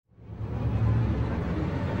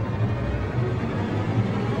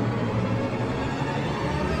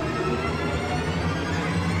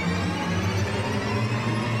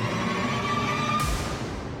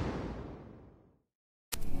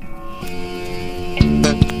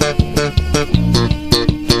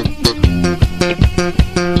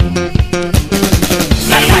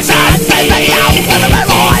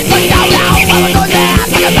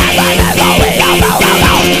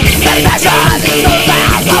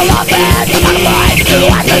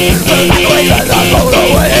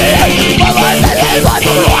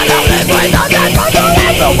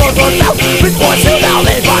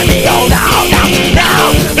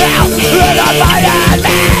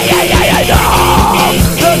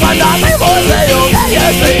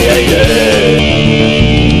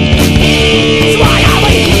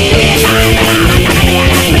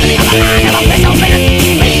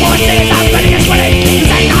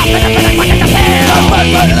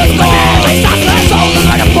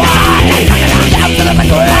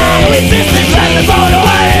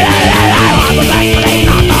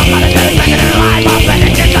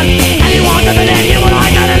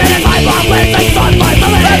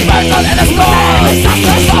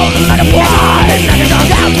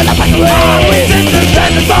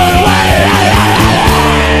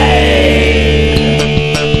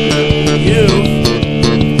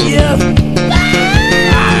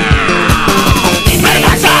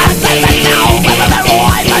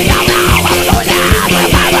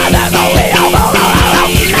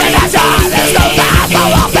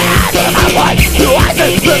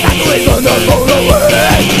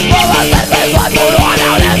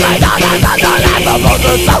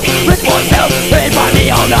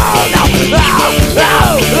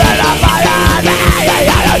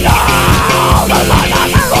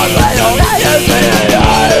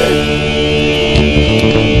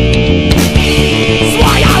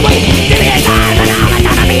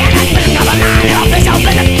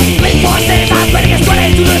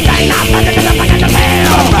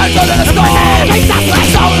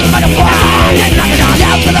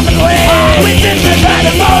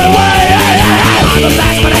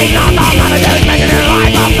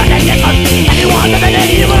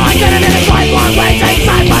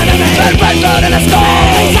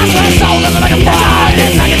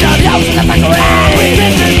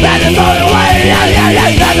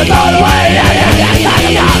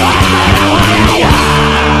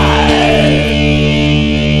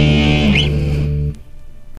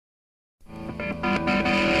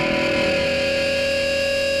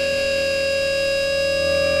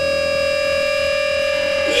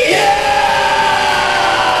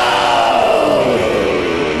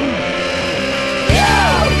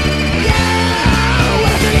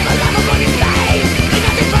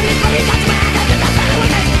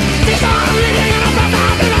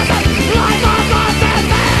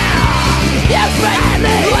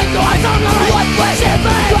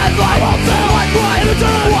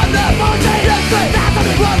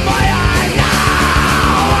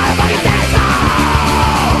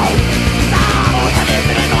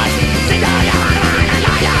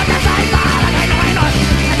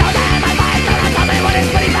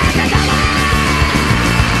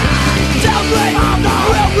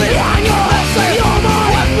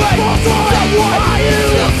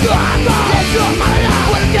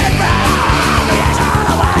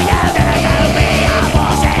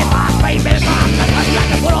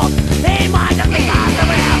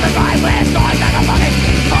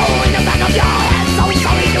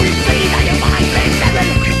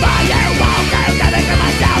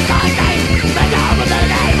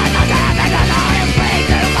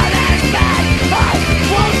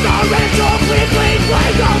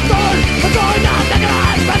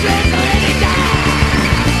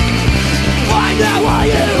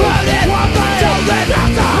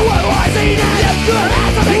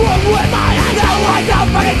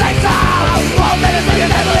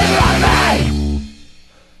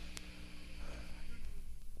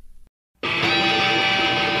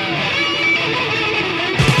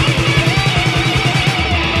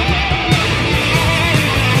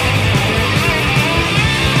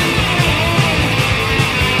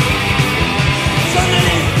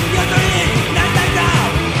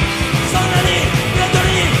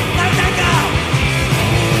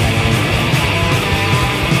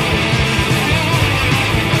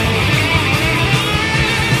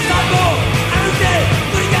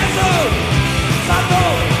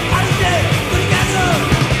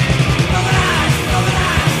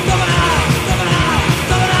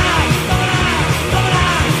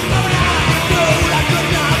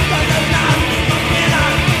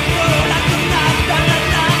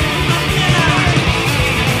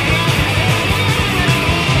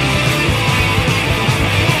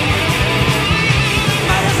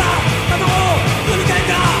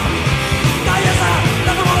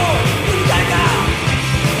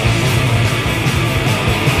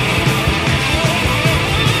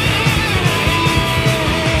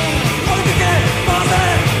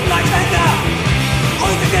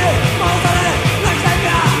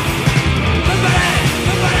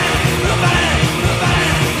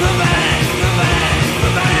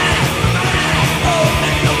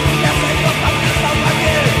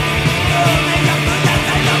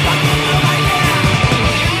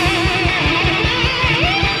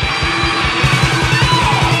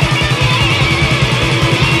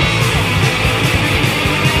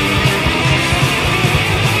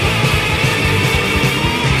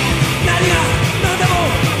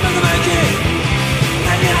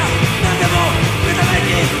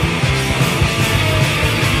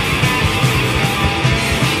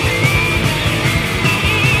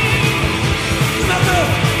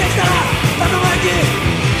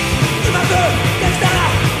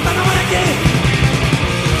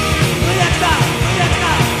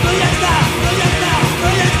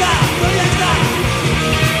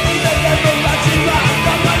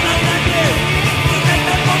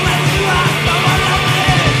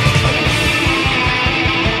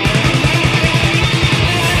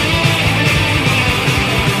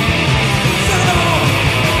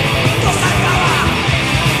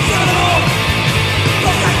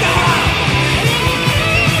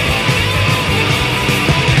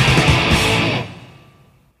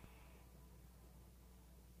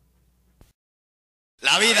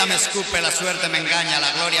vida me escupe, la suerte me engaña,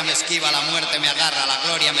 la gloria me esquiva, la muerte me agarra, la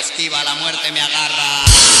gloria me esquiva, la muerte me agarra.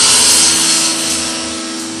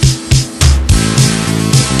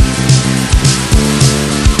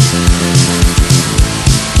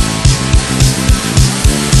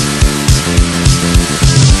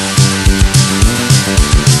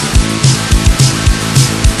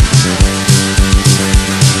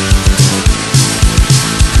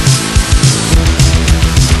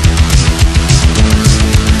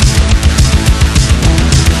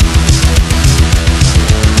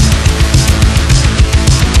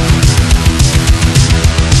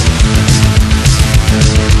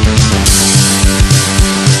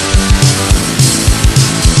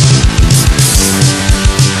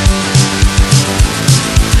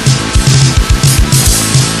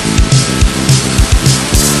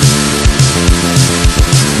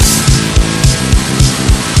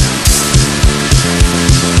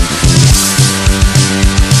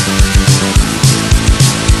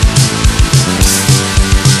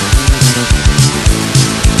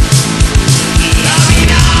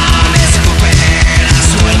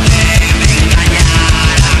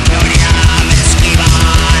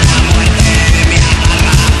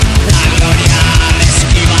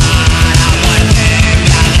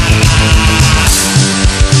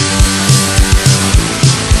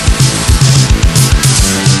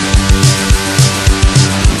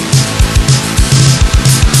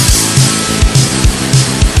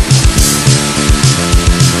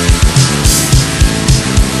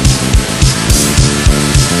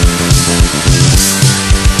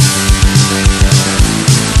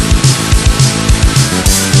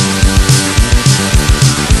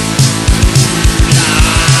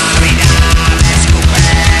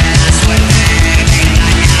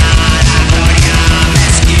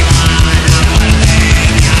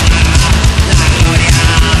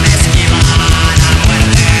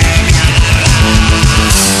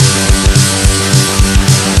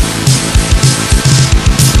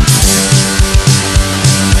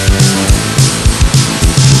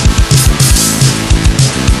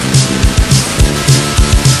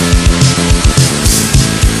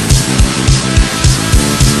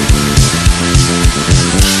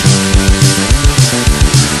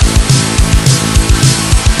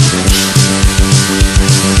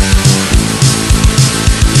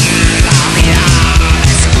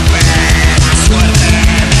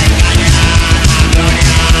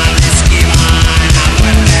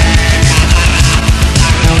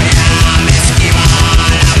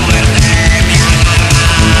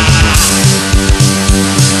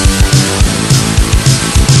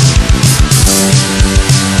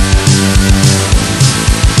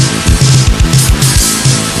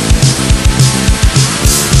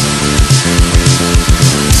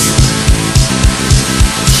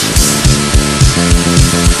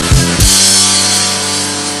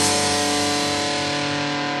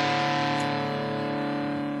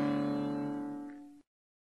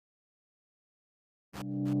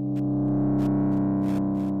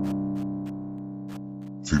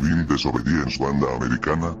 SaBaThEvIlPuNxS, banda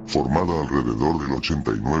americana, formada alrededor del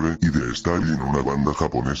 89 y de Stalin, una banda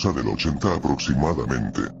japonesa del 80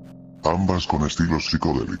 aproximadamente. Ambas con estilos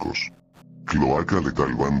psicodélicos. Cloaca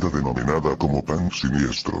Letal, banda denominada como punk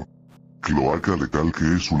siniestro. Cloaca Letal,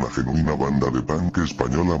 que es una genuina banda de punk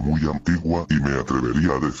española muy antigua y me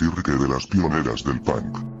atrevería a decir que de las pioneras del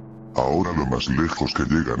punk. Ahora lo más lejos que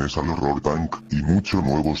llegan es al horror punk, y mucho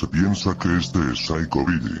nuevo se piensa que este es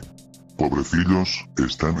psychobilly. Pobrecillos,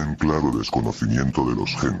 están en claro desconocimiento de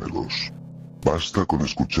los géneros. Basta con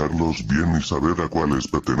escucharlos bien y saber a cuáles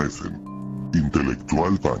pertenecen.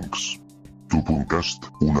 Intelectual punx. Tu Puncast,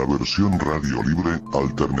 una versión radio libre,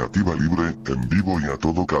 alternativa libre, en vivo y a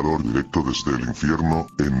todo calor, directo desde el infierno,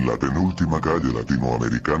 en la penúltima calle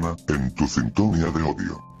latinoamericana, en tu sintonía de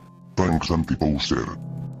odio. Punx anti-poser.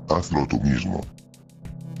 Hazlo tú mismo.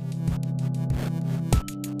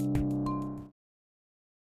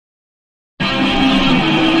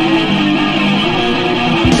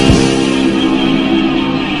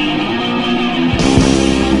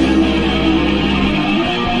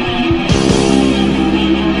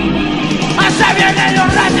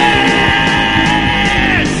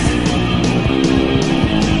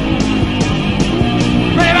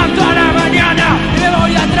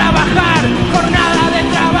 Jornada de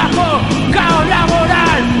trabajo, caos laboral.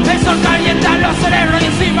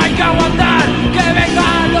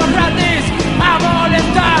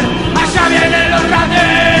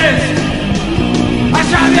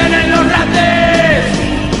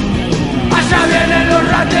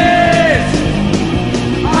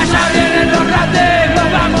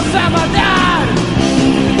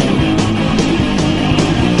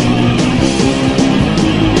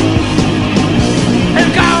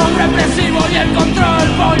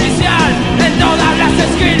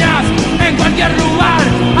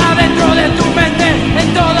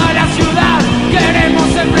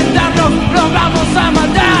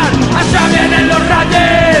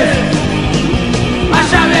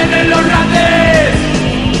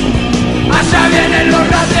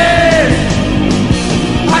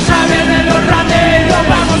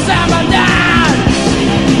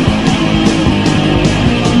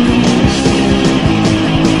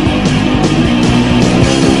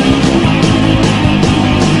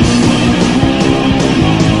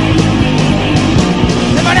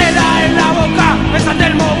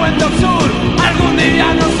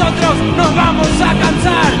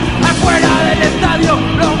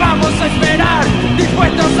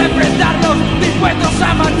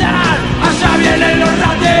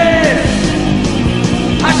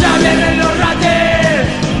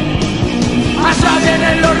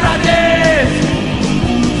 vienen los rates,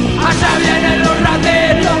 allá vienen los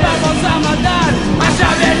rates, los vamos a matar. Allá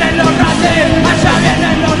vienen los rates, allá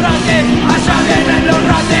vienen los rates, allá vienen los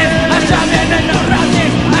rates, allá vienen los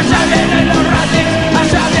rates, allá vienen los rates,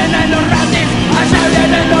 allá vienen los rates, allá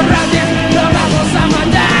vienen los rates, los vamos a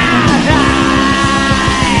matar.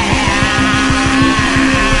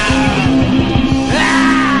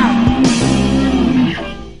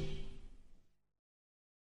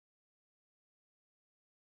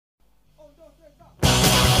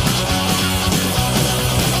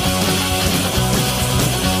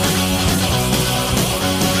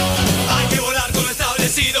 Hay que volar con lo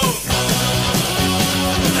establecido.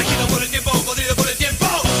 Tranquilo por el tiempo, podrido por el tiempo.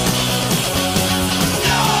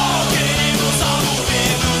 No queremos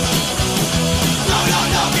aburrirnos.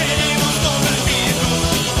 No queremos convertirnos.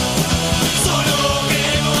 Solo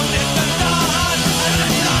queremos despertar a la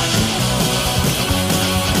realidad.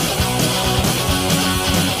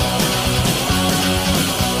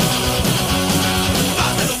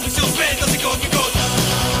 Basta los juicios ventos y cómicos.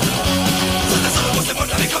 Suelta solo voz de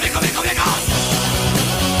muerta, viejo. No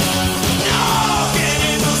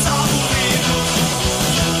queremos aburrirnos.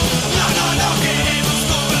 No queremos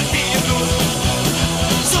convertirnos.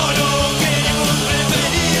 Solo queremos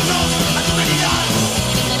referirnos a tu realidad.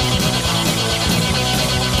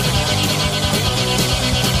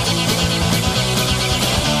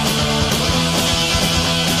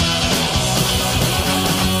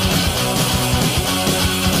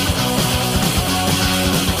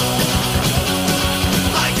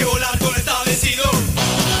 Hay que volar con lo establecido.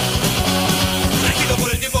 Tranquilo por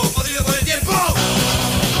el tiempo, podrido por el tiempo.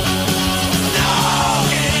 No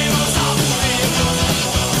queremos aburrirnos.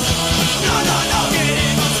 No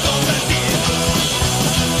queremos convertirnos.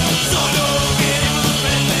 Solo queremos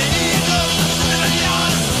referirnos a la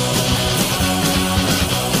realidad. No.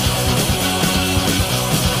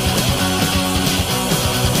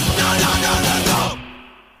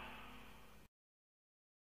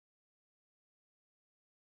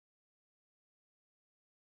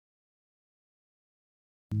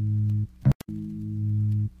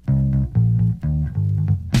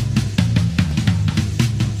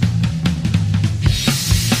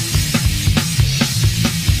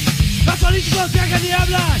 Los políticos viajan y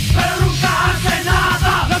hablan, pero nunca hacen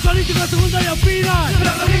nada. Los políticos segundos y opinan,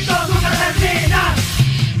 los políticos nunca terminan.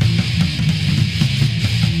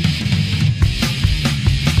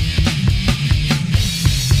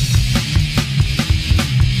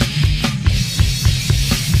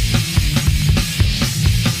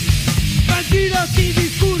 Mentiras y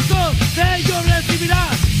discursos, de ellos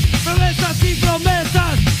recibirás promesas y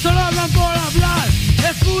promesas, solo hablan por hablar,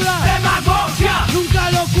 es pura demagogia,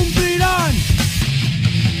 nunca lo cumplirán.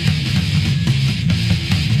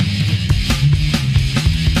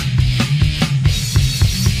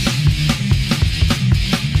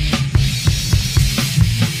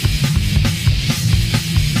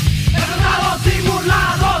 Explotados y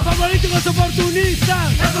burlados, por políticos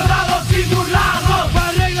oportunistas, explotados y burlados,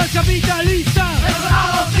 por reglas capitalistas,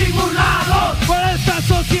 explotados y burlados, por esta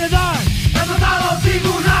sociedad, explotados y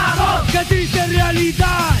burlados, qué triste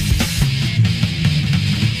realidad.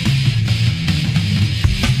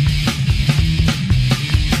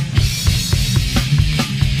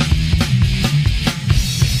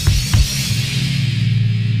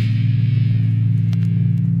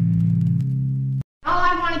 All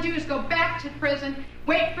I want to do is go back to prison,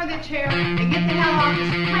 wait for the chair, and get the hell off this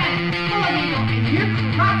planet. It's full of evil and your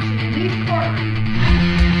corruption in these courtrooms.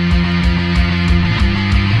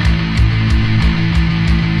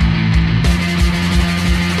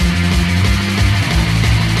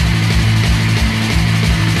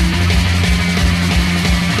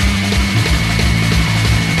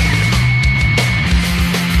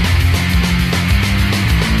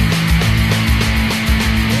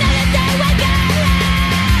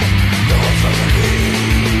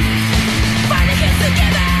 Fight against the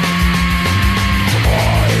given.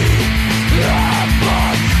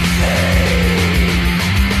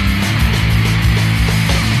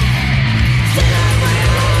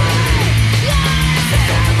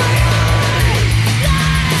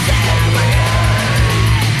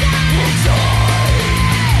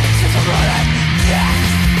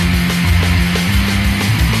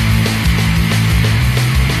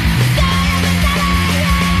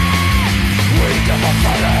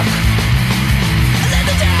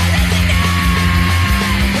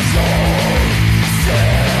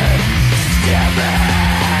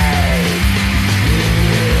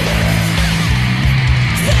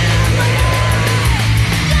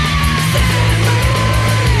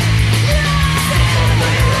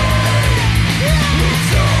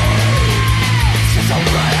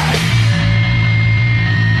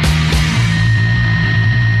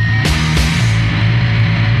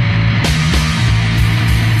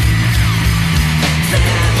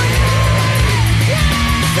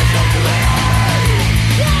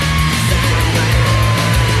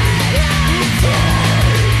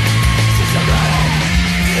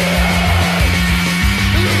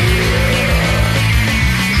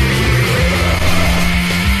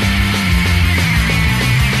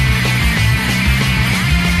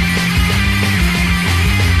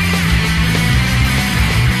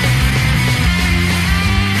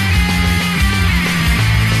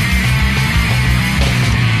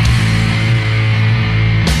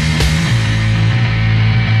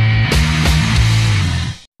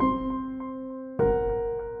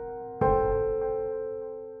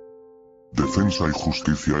 defensa y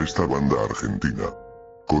justicia esta banda argentina.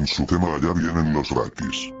 Con su tema Allá vienen los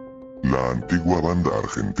raquis. La antigua banda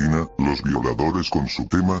argentina, Los Violadores con su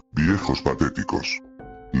tema, Viejos Patéticos.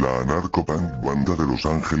 La anarcopunk banda de Los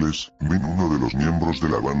Ángeles, Min, uno de los miembros de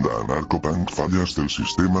la banda anarcopunk Fallas del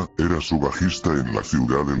Sistema, era su bajista en la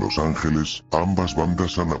ciudad de Los Ángeles. Ambas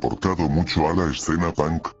bandas han aportado mucho a la escena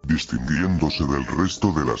punk, distinguiéndose del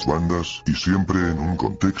resto de las bandas, y siempre en un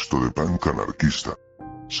contexto de punk anarquista.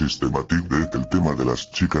 SaTuRdAy, el tema de las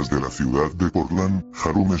chicas de la ciudad de Portland,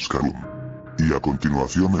 Harum Skarum. Y a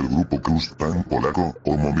continuación el grupo crust punk polaco,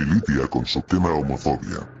 Homomilitia con su tema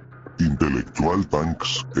Homofobia. Intelectual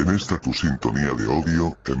punx, en esta tu sintonía de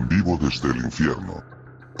odio, en vivo desde el infierno.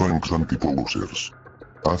 Punx anti-posers.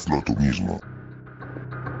 Hazlo tú mismo.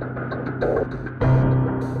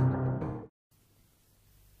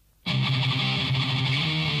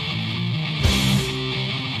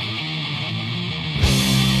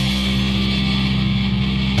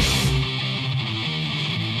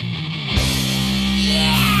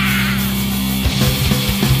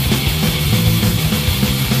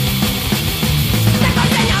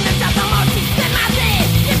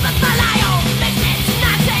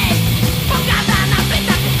 Pogadana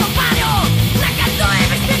pyta tylko panią, nakazuje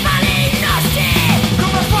wyśpiewali nocy.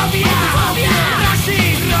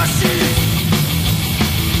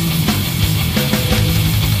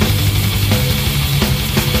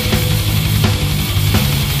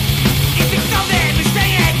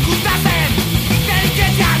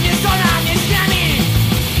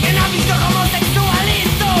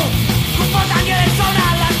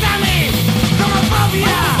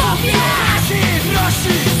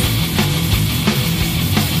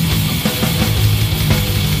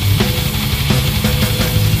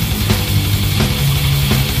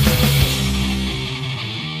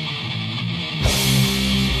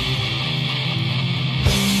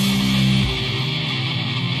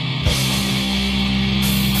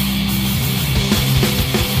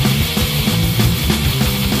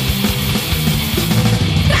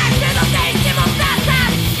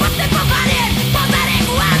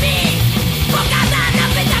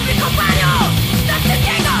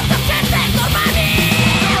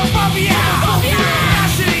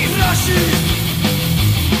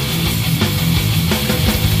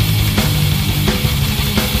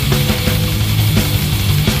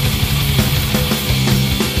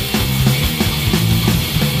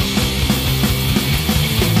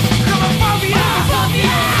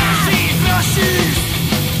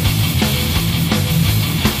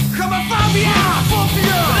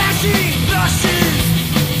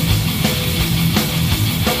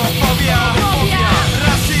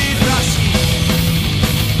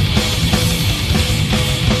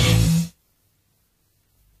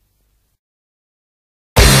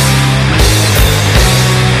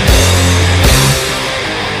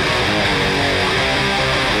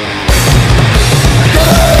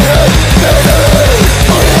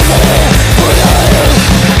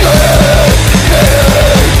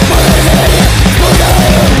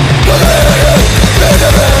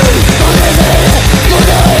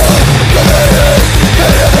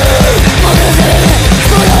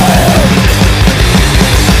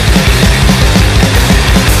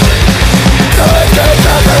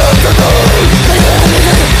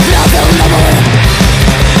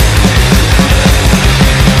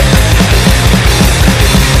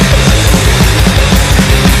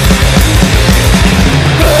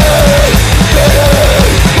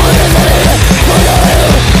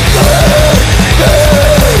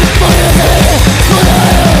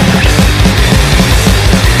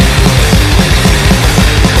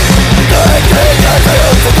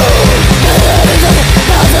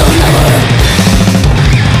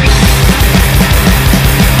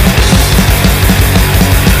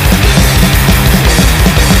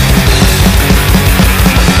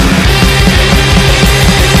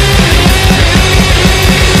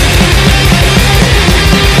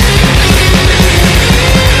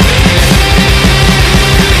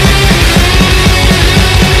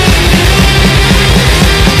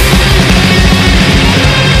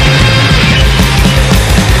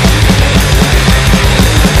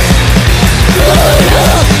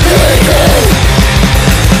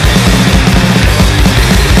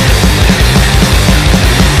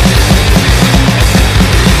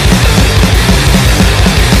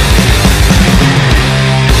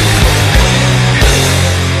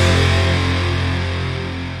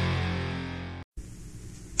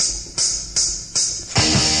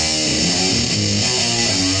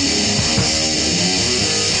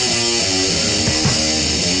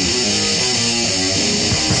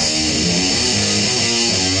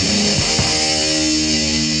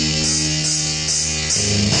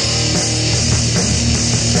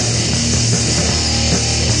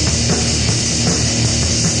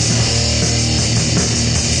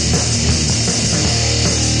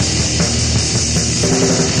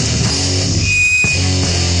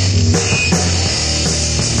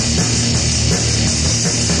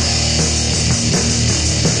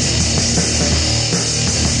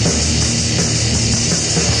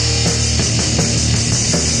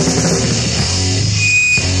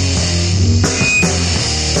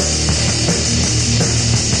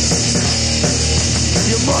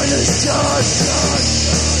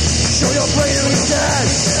 show your brain instead.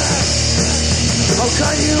 How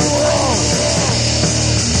can you all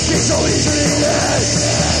be so easily led?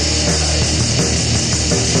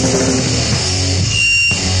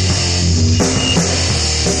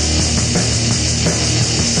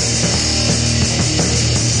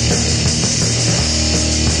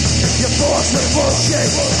 You're forced with bullshit.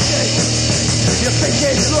 You think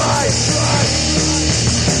it's right.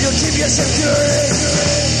 You keep your security.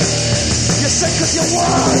 You're sick 'cause you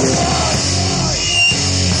want.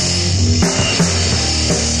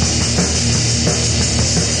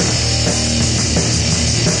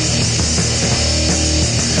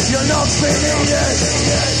 You're not feeling it.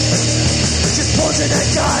 Just pulling that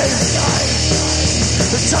guy.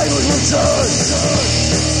 The tables will turn.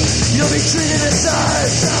 You'll be treated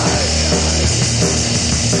aside.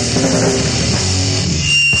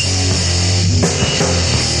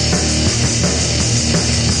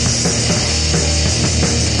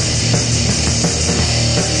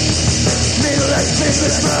 Middle-aged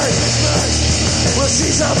businessman will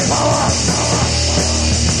seize our power.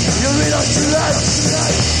 You realize too late.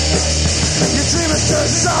 Your dream has turned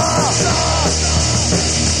sour.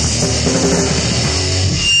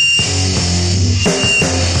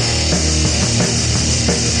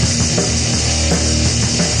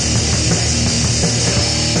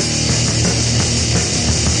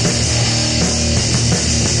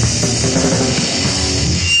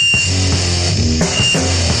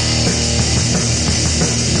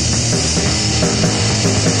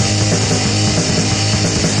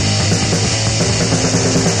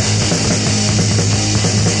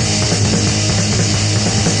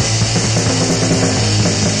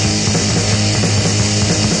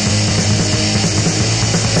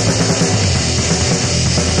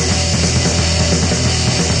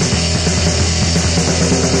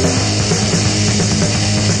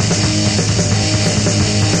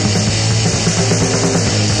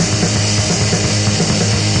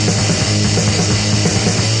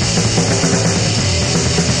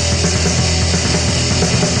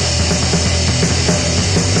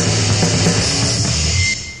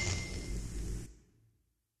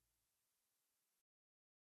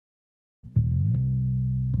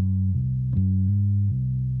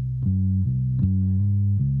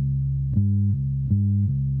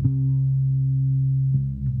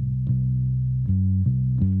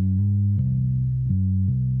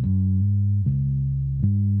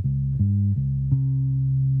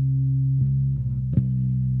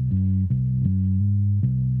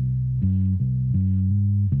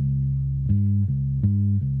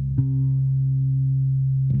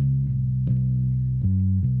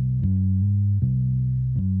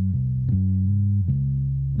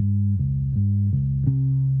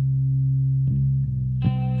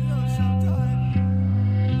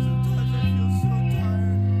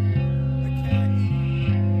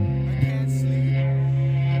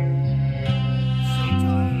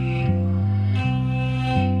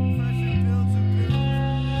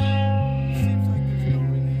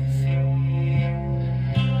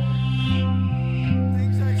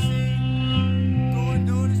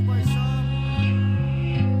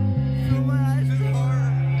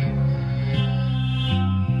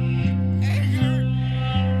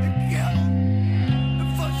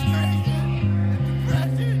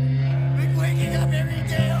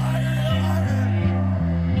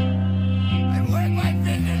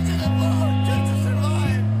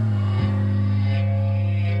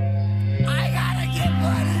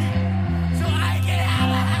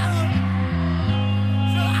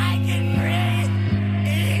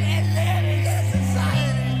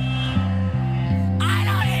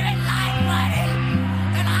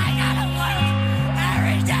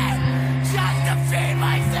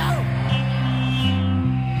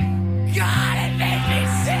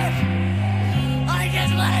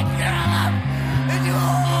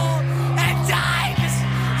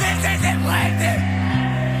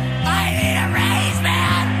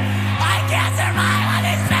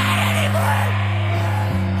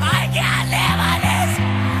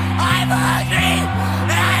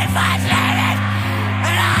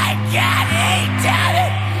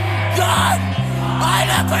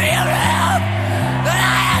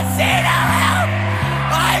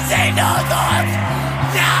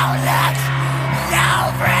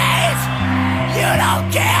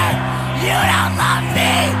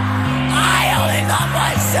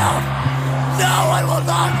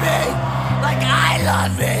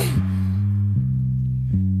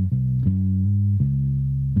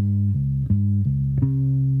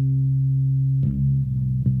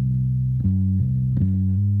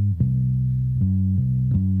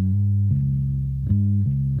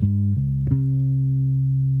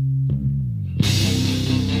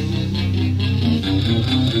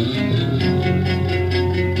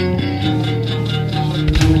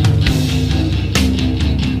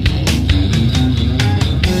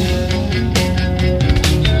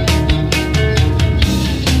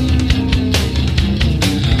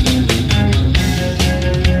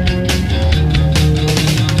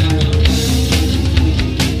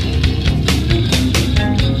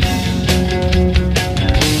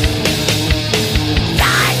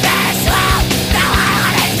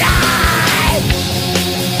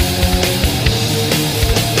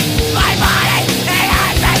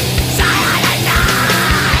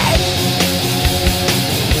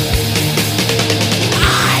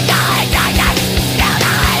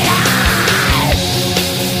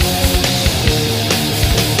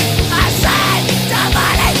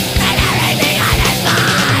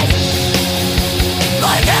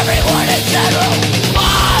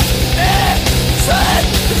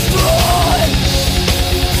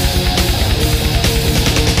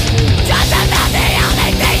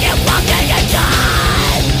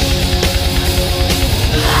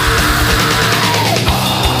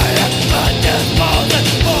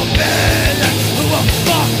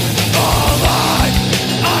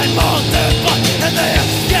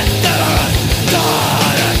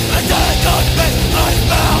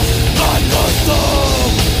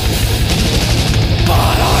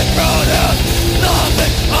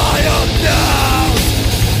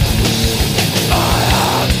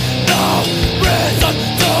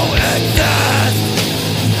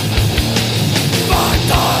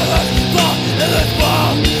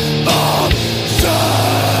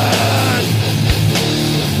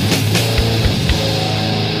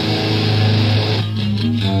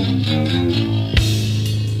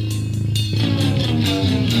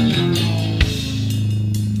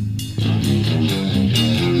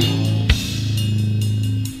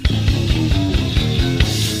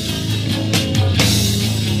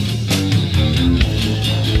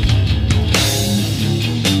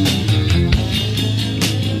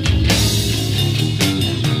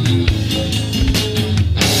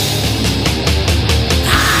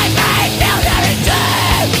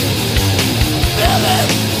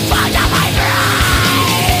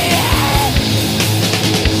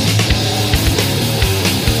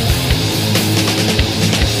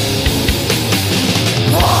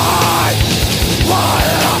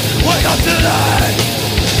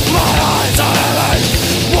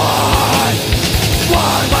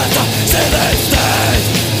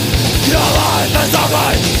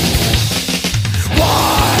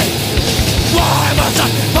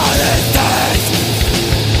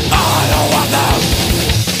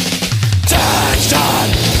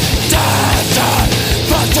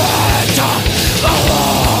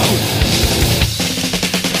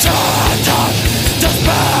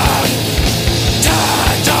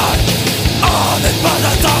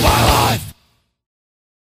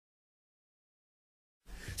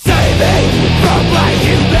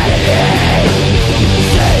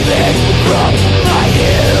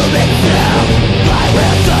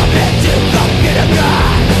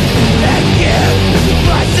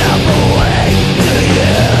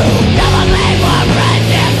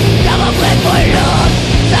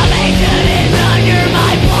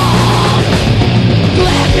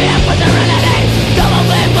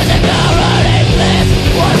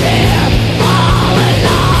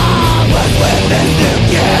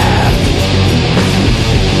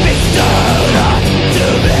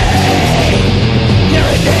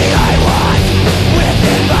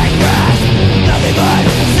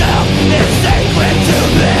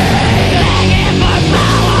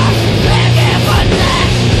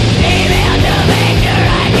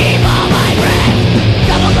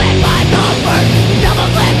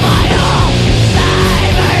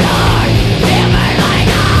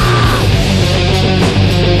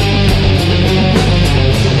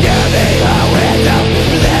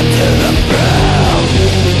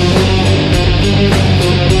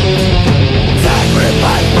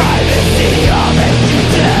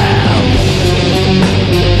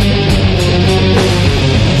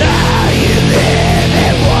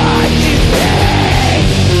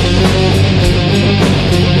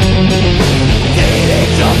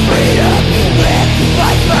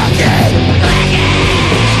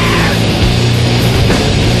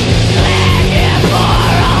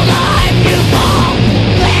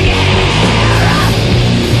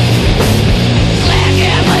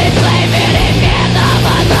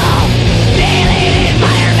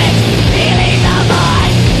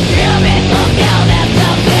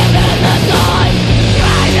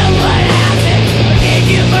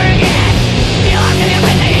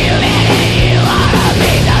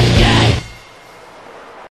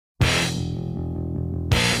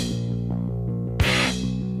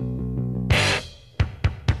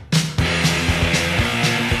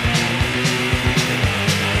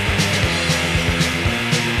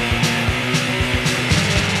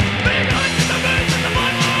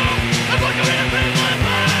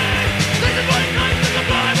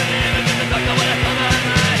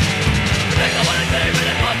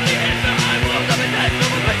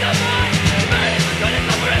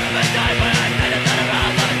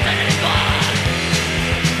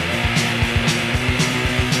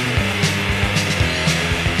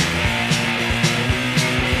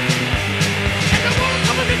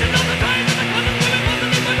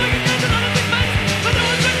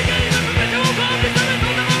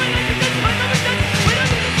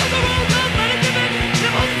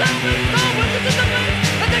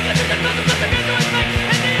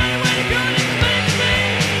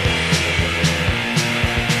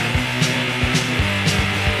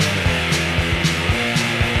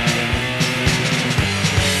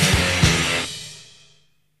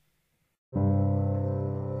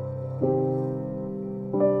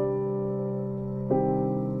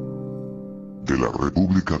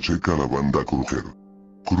 República Checa la banda Kruger.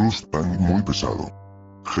 Crust punk muy pesado.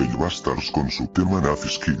 Hellbusters con su tema Nazi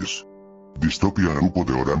Skills. Dystopia grupo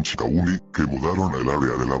de Orange County, que mudaron el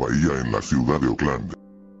área de la bahía en la ciudad de Oakland.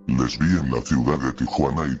 Les vi en la ciudad de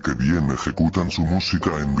Tijuana y que bien ejecutan su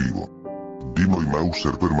música en vivo. Dino y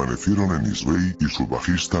Mauser permanecieron en East Bay y su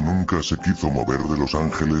bajista nunca se quiso mover de Los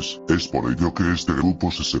Ángeles, es por ello que este grupo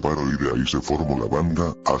se separó y de ahí se formó la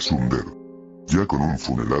banda, SaTuRdAy. Ya con un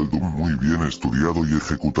funeral doom muy bien estudiado y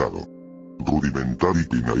ejecutado. Rudimentary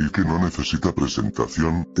y que no necesita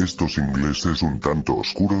presentación, estos ingleses un tanto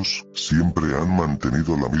oscuros, siempre han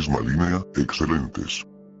mantenido la misma línea, excelentes.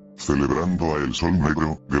 Celebrando a el Sol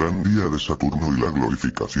Negro, gran día de Saturno y la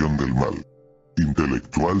glorificación del mal.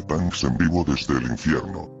 Intelectual punx en vivo desde el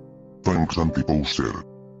infierno. Punx anti-poser.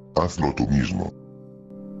 Hazlo tú mismo.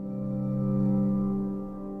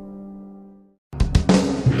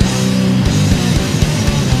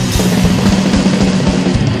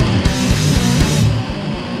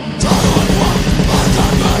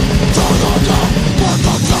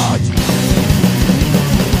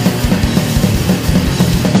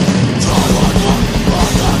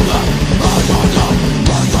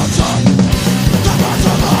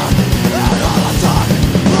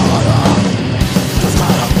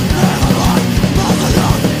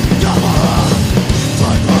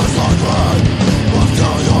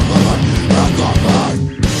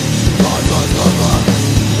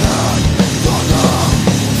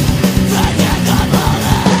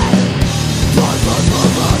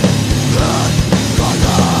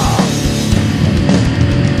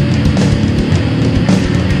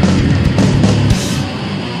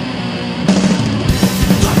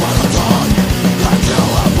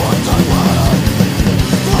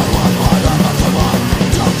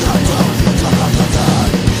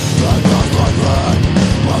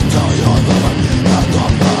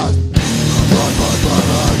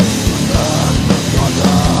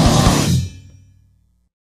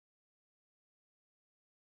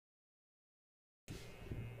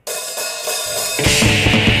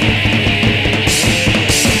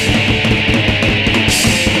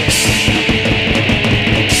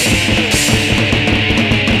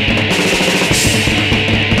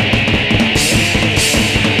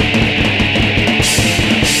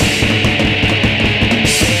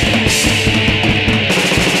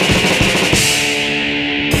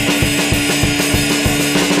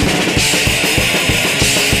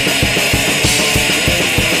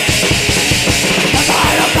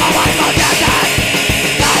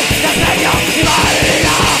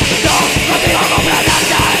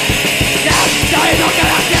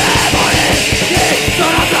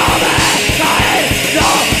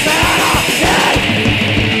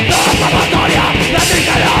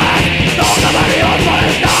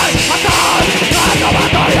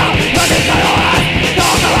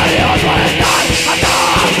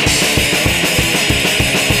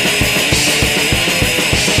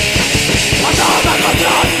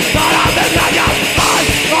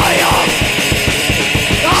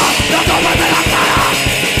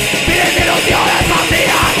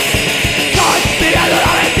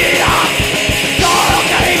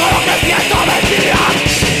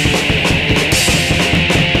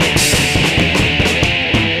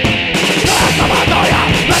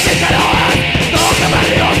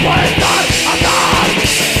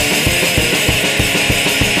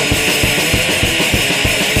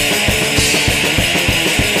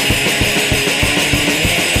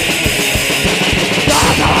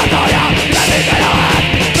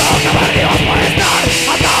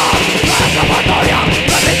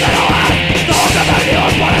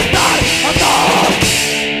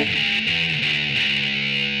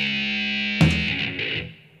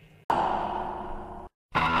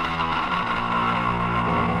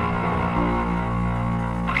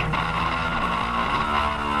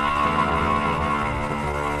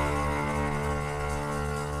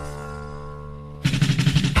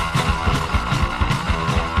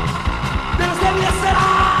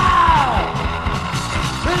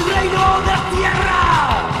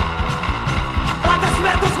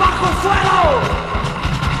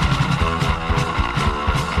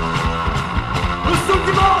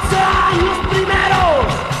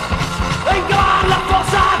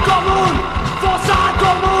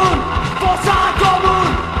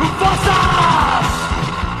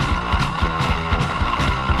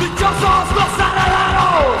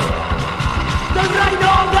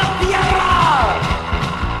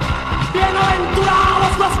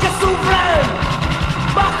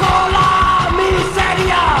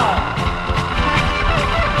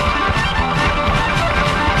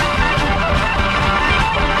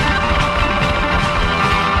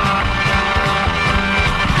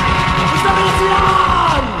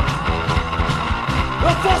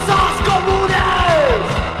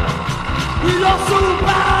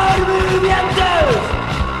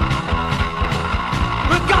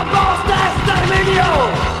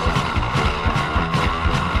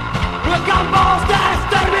 campos de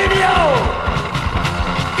exterminio,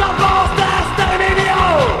 campos de exterminio,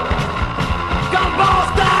 campos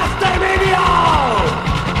de exterminio.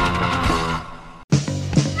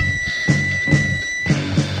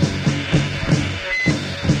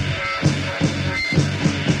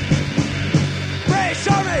 British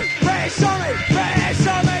Army, British Army, British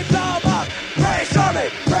Army, blow 'em up. British Army,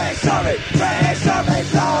 British Army, British Army,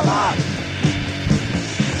 blow 'em up.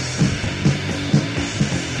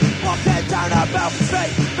 Walking down a Belfast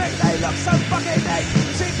street, think they look so fucking neat.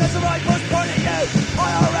 See, there's a rifle's pointing at you.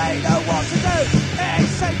 IRA know what to do. It ain't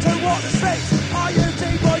safe to walk the streets. RUD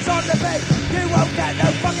boys on the beat. You won't get no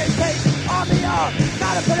fucking peace. Army are,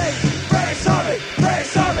 not the police. British Army,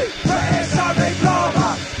 British Army, British Army, blow 'em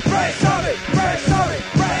up. British Army, British Army,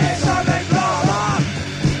 British Army, blow 'em up.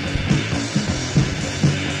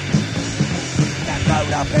 Get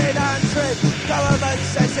blown up in Antrim. Government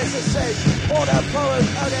says it's a sin. Order foreign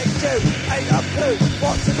earning due. Ain't a clue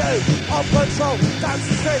what to do. On patrol, down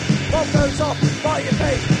the street. What goes off by your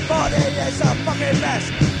feet? Body is a fucking mess.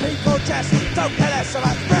 People just don't care less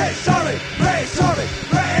about British Army, British Army,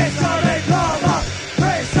 British Army, blow 'em up.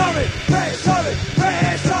 British Army, British Army,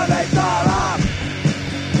 British Army, blow 'em up.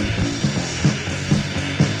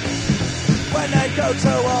 When they go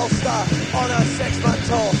to Ulster on a 6-month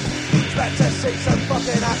tour, expect to see some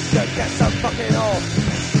fucking action, get some fucking off.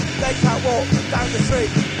 They can't walk down the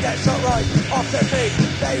street, get shot right off their feet.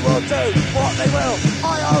 They will do what they will.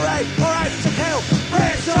 IRA are out to kill.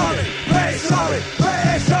 British Army, British Army,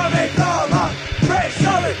 British Army, blow 'em up. British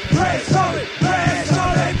Army, British Army, British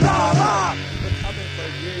Army, blow 'em up. We're coming for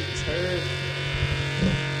you too.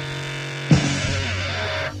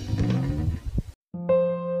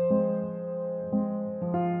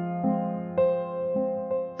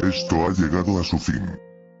 Esto ha llegado a su fin.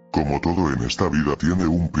 Como todo en esta vida tiene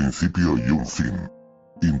un principio y un fin.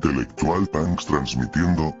 Intelectual Punx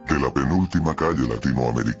transmitiendo de la penúltima calle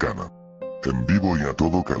latinoamericana. En vivo y a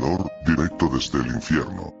todo calor, directo desde el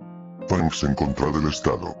infierno. Punx en contra del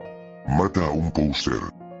Estado. Mata a un poser.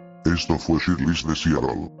 Esto fue Shirley's de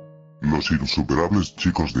Seattle. Los insuperables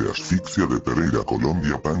chicos de asfixia de Pereira,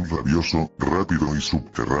 Colombia. Punk rabioso, rápido y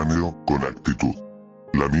subterráneo, con actitud.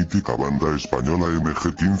 La mítica banda española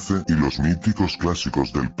MG15 y los míticos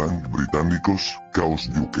clásicos del punk británicos, Chaos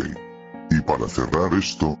UK. Y para cerrar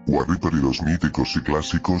esto, Warriper y los míticos y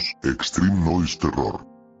clásicos, Extreme Noise Terror.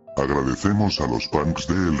 Agradecemos a los punks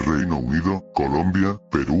del Reino Unido, Colombia,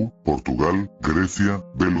 Perú, Portugal, Grecia,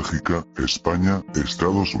 Bélgica, España,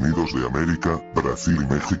 Estados Unidos de América, Brasil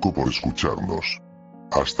y México por escucharnos.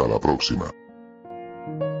 Hasta la próxima.